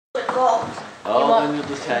fall. Oh, then you'll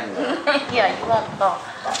just hang there. Yeah, you won't fall.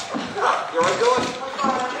 You're right going?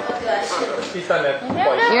 He's done that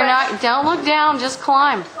twice. You're not, don't look down, just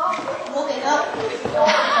climb. Looking up.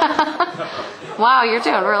 Wow, you're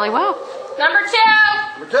doing really well. Number 2.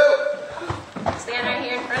 Number 2. Stand right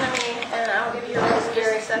here in front of me, and I'll give you a rose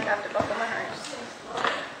very sec after buckle my harness.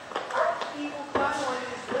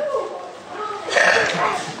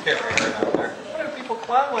 What do people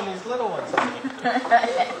climb when these little ones are?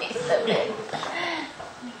 He's so big.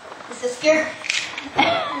 Is this scary?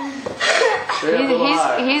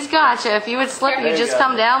 He's got you. If you would slip, you just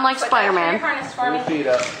come down like Spider-Man. Harness for Put me. your feet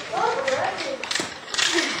up.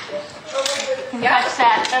 Catch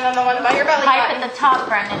that. And then the one by your belly Pipe button. at the top,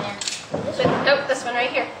 Brendan. Nope, this one right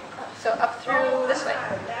here. So up through this way.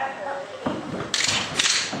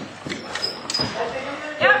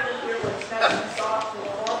 Yep.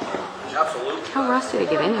 Absolutely. How rusty to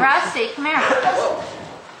get in here? Rusty, come here. Whoa.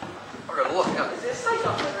 I gotta look. Yeah.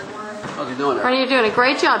 How's he doing there? Brendan, you're doing a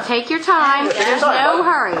great job. Take your time. There's no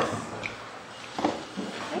hurry.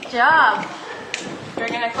 Good job. You're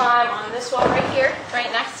going to climb on this wall right here,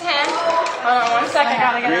 right next to him. Hold on 1 second. I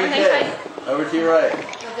gotta get everything Okay. tight. Over to your right.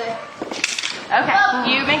 Okay. Okay,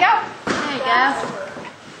 you may go. There you go.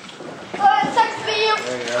 Oh, it sucks to be you.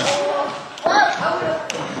 There you go.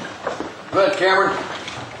 Good, Cameron.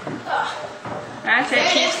 That's it.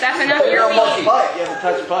 Keep stepping up You're your on monkey feet. bite. You have to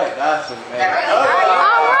touch the bite. That's what you made. There we go.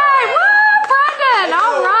 All right. Woo, Brendan.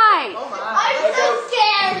 All right. I'm so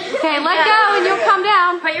scared. Okay, let go and you'll come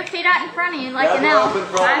down. Put your feet out in front of you like Grab an the elf. rope in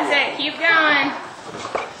front of That's you. it. Keep going.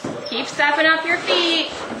 Keep stepping up your feet.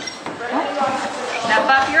 Step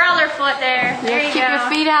up your other foot there. There you Keep your go.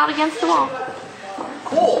 feet out against the wall.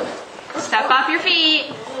 Cool. Step up your feet.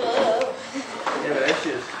 Yeah, there she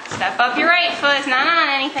is. Step up your right foot. It's not on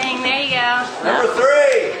anything. There you go. Number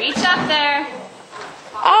 3. Reach up there.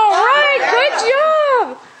 All right. Good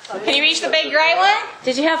job. Can you reach the big gray one?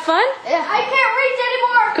 Did you have fun? Yeah. I can't reach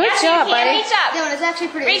anymore. Good Yes, job, you can. buddy. Reach up. No, it's actually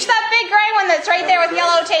pretty. Reach that big gray one that's right there with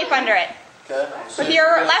yellow tape under it. Okay. With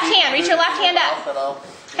your left hand. Reach your left hand up.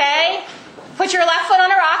 Okay? Put your left foot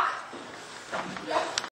on a rock.